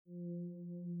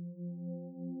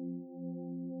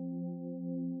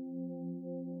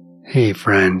Hey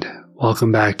friend,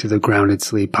 welcome back to the Grounded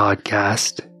Sleep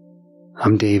Podcast.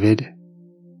 I'm David,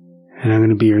 and I'm going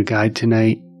to be your guide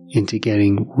tonight into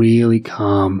getting really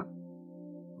calm,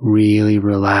 really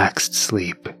relaxed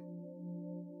sleep.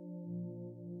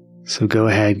 So go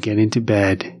ahead, get into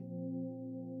bed.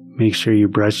 Make sure you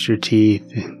brushed your teeth,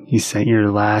 you sent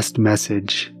your last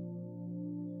message,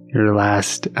 your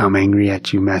last I'm angry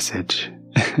at you message.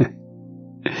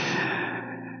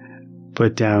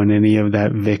 Put down any of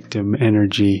that victim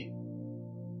energy.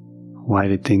 Why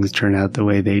did things turn out the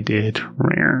way they did?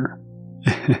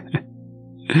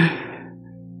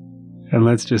 And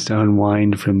let's just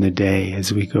unwind from the day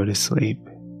as we go to sleep.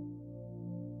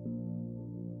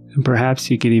 And perhaps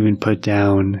you could even put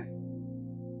down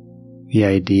the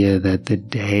idea that the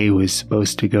day was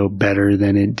supposed to go better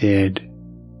than it did,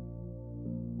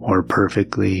 or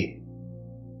perfectly.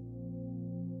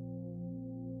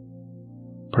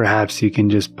 Perhaps you can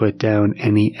just put down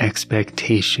any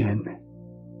expectation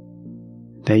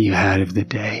that you had of the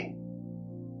day.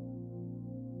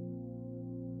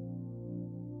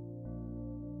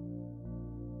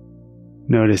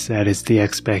 Notice that it's the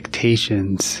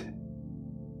expectations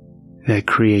that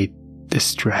create the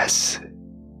stress.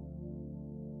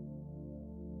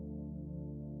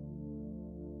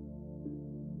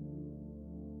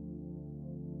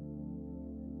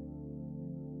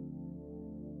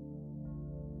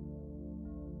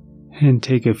 And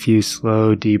take a few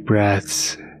slow, deep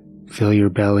breaths. Fill your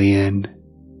belly in.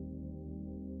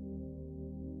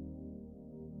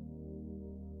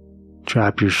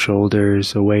 Drop your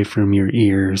shoulders away from your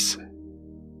ears.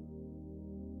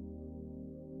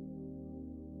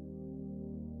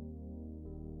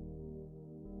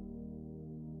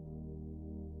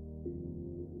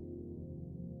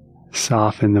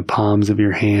 Soften the palms of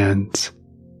your hands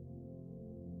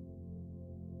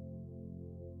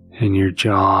and your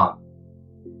jaw.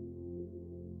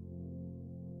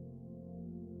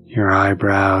 Your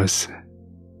eyebrows,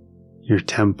 your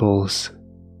temples,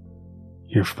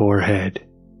 your forehead.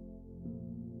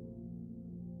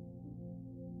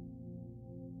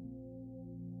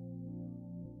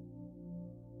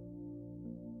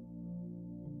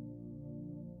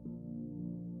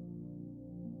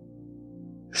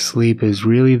 Sleep is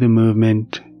really the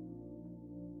movement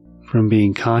from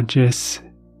being conscious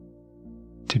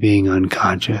to being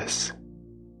unconscious.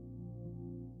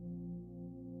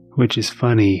 Which is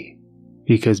funny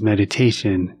because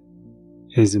meditation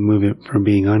is a movement from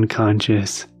being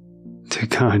unconscious to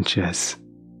conscious.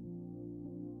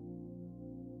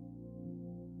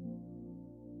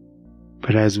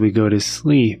 But as we go to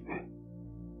sleep,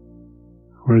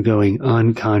 we're going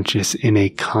unconscious in a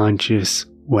conscious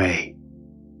way,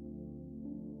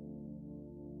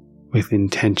 with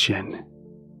intention,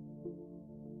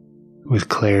 with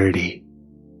clarity,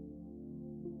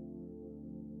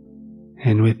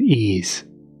 and with ease.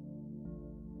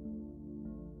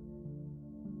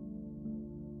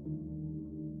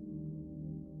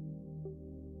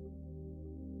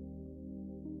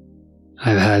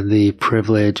 I've had the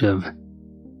privilege of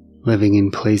living in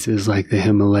places like the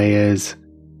Himalayas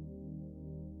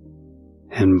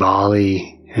and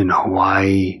Bali and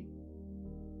Hawaii.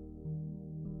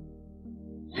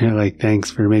 You're like, thanks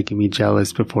for making me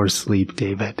jealous before sleep,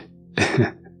 David.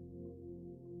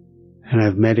 And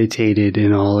I've meditated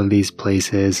in all of these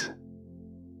places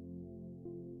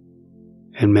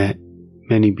and met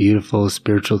many beautiful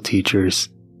spiritual teachers.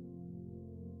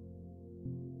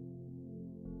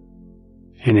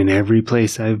 And in every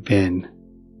place I've been,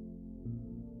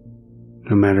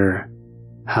 no matter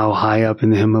how high up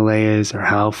in the Himalayas or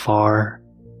how far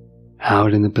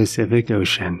out in the Pacific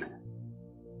Ocean,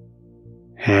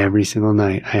 every single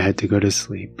night I had to go to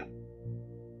sleep.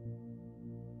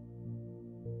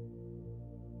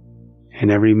 And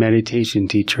every meditation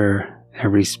teacher,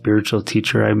 every spiritual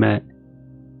teacher I met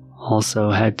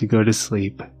also had to go to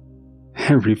sleep.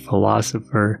 Every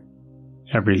philosopher,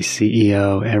 every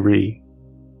CEO, every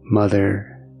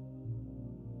mother,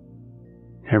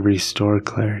 every store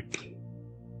clerk,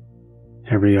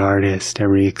 every artist,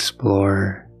 every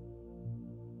explorer,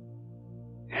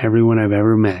 everyone I've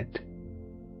ever met.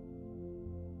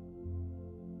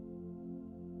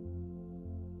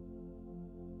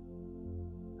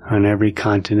 On every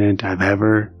continent I've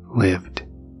ever lived,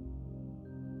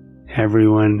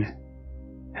 everyone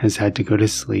has had to go to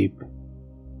sleep.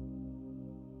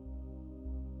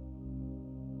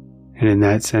 And in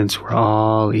that sense, we're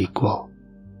all equal.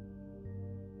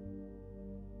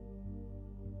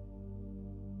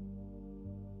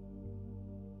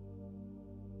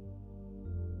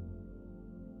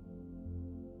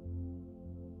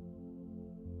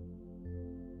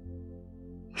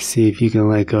 See if you can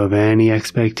let go of any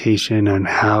expectation on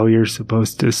how you're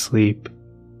supposed to sleep.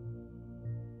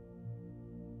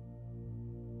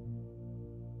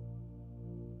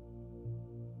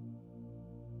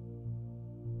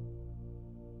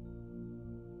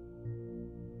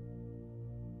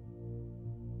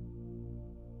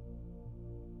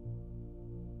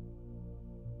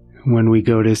 When we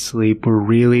go to sleep, we're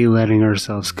really letting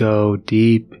ourselves go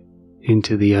deep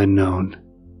into the unknown,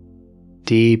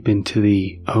 deep into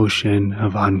the ocean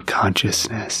of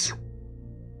unconsciousness.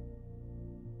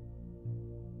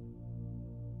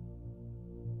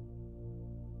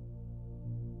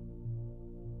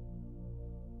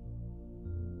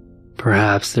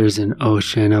 Perhaps there's an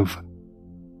ocean of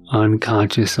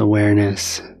unconscious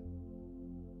awareness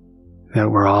that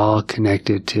we're all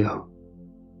connected to.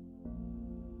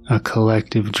 A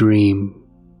collective dream.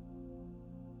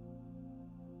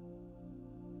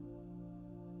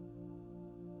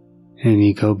 And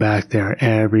you go back there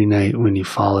every night when you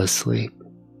fall asleep.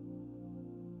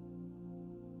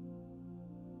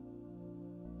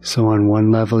 So on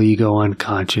one level you go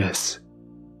unconscious,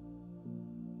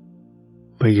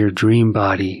 but your dream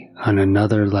body on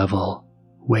another level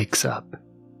wakes up.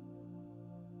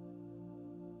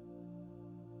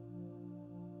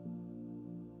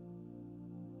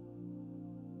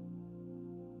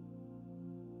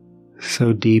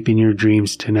 So deep in your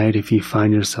dreams tonight, if you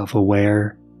find yourself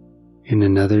aware in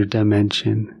another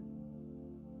dimension,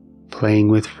 playing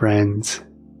with friends,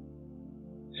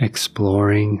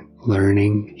 exploring,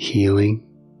 learning, healing,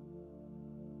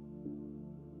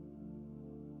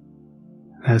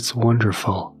 that's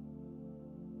wonderful.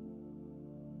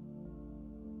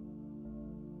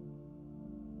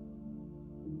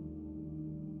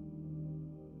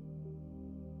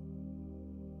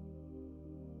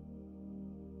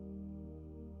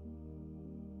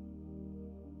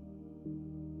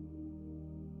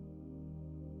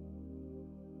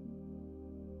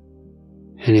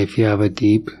 And if you have a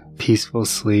deep, peaceful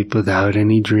sleep without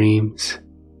any dreams,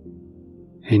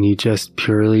 and you just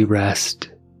purely rest,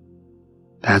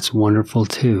 that's wonderful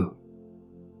too.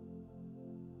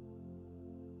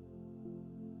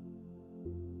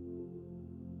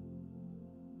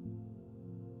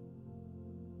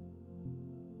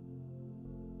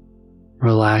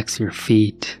 Relax your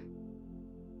feet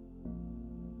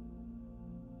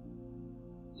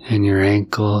and your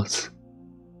ankles.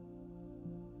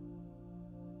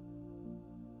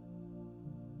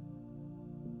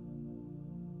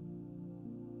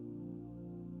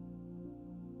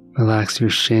 Relax your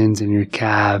shins and your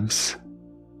calves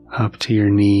up to your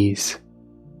knees.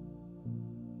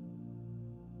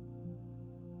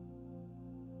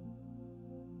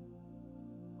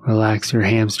 Relax your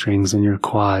hamstrings and your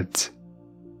quads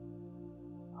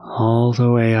all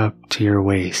the way up to your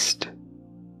waist.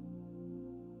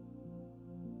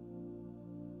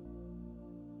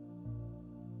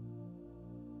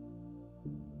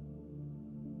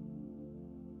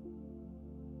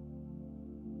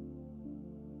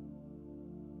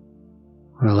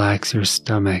 Relax your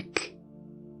stomach.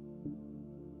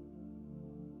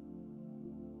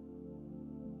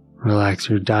 Relax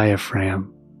your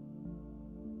diaphragm.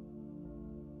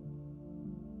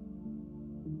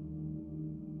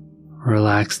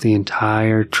 Relax the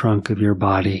entire trunk of your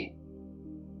body.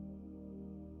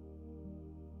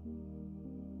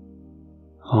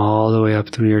 All the way up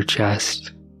through your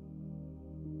chest.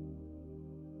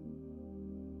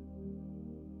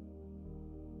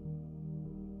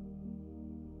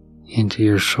 Into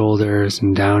your shoulders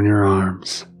and down your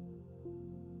arms,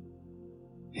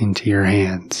 into your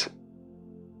hands.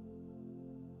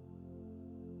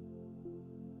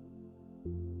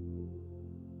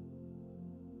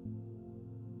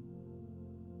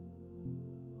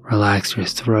 Relax your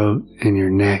throat and your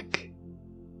neck.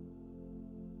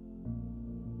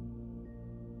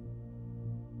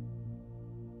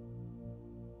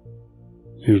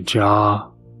 Your jaw.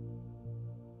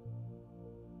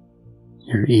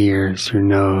 Your ears, your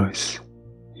nose,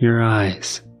 your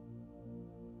eyes.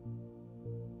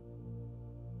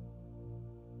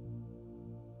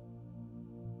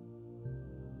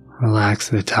 Relax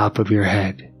the top of your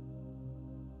head.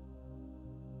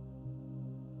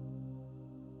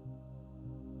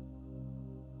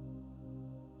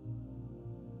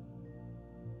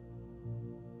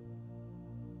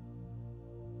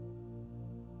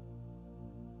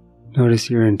 Notice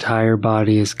your entire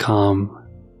body is calm.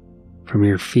 From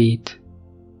your feet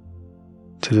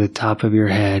to the top of your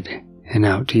head and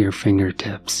out to your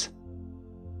fingertips.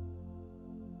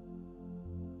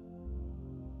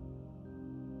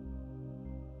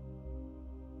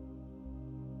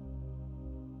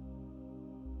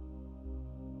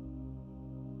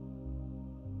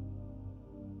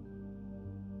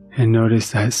 And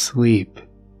notice that sleep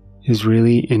is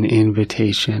really an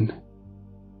invitation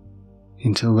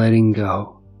into letting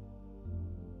go.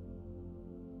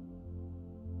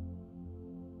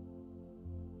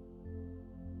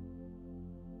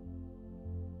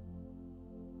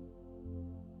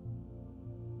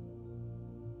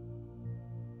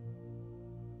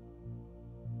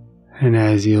 And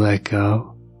as you let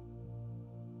go,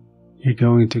 you're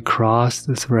going to cross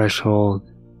the threshold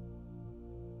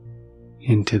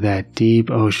into that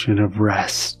deep ocean of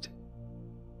rest.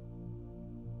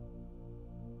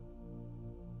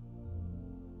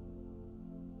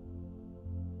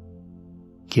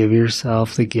 Give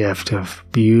yourself the gift of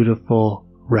beautiful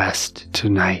rest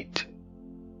tonight.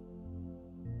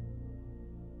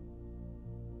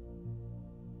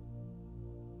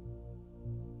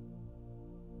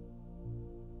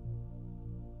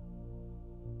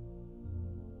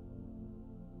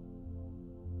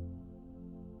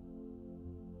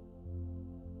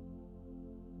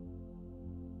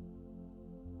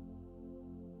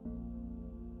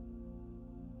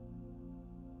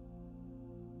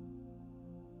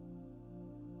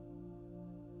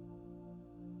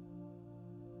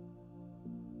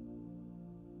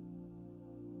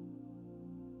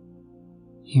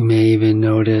 You may even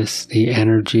notice the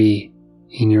energy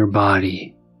in your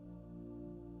body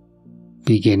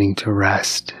beginning to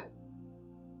rest.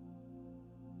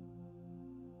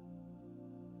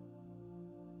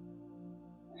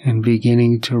 And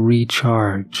beginning to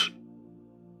recharge.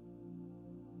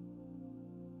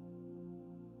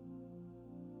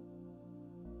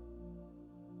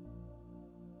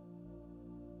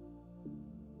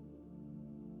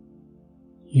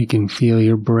 You can feel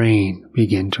your brain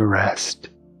begin to rest.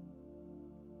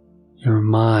 Your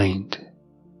mind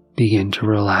begin to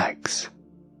relax.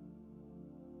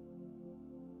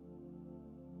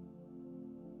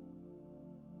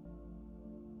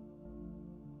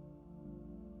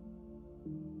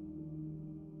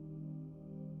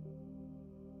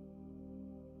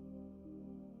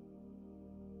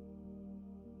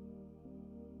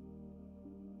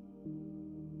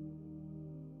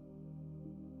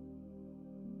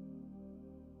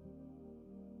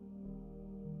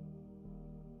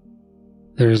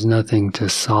 There's nothing to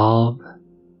solve,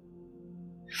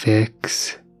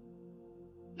 fix,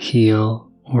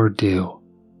 heal, or do.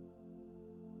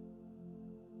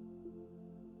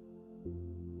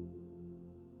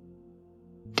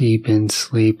 Deep in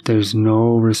sleep, there's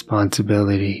no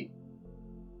responsibility.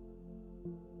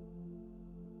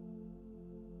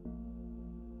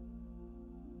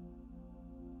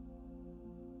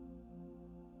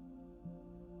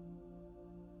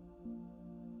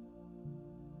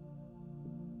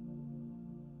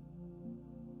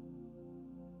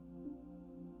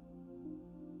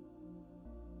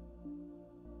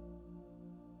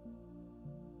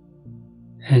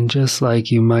 And just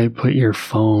like you might put your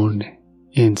phone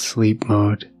in sleep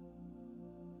mode,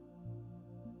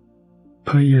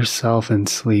 put yourself in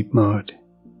sleep mode.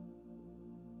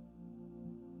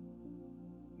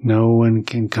 No one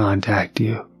can contact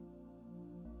you.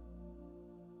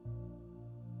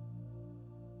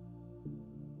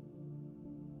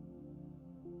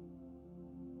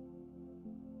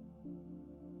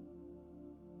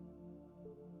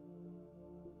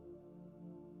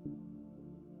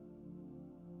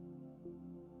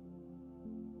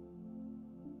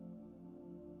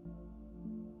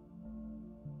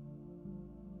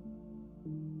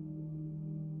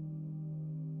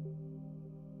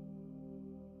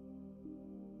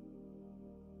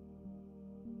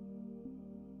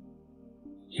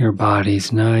 Your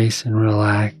body's nice and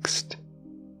relaxed,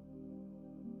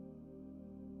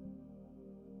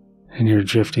 and you're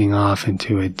drifting off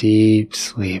into a deep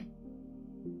sleep.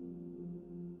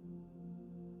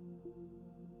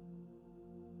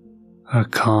 A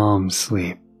calm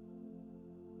sleep.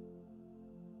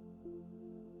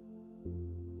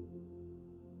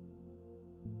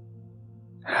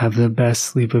 Have the best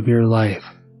sleep of your life.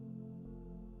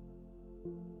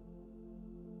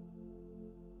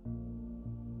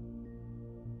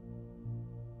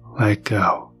 Let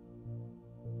go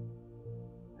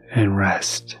and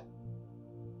rest.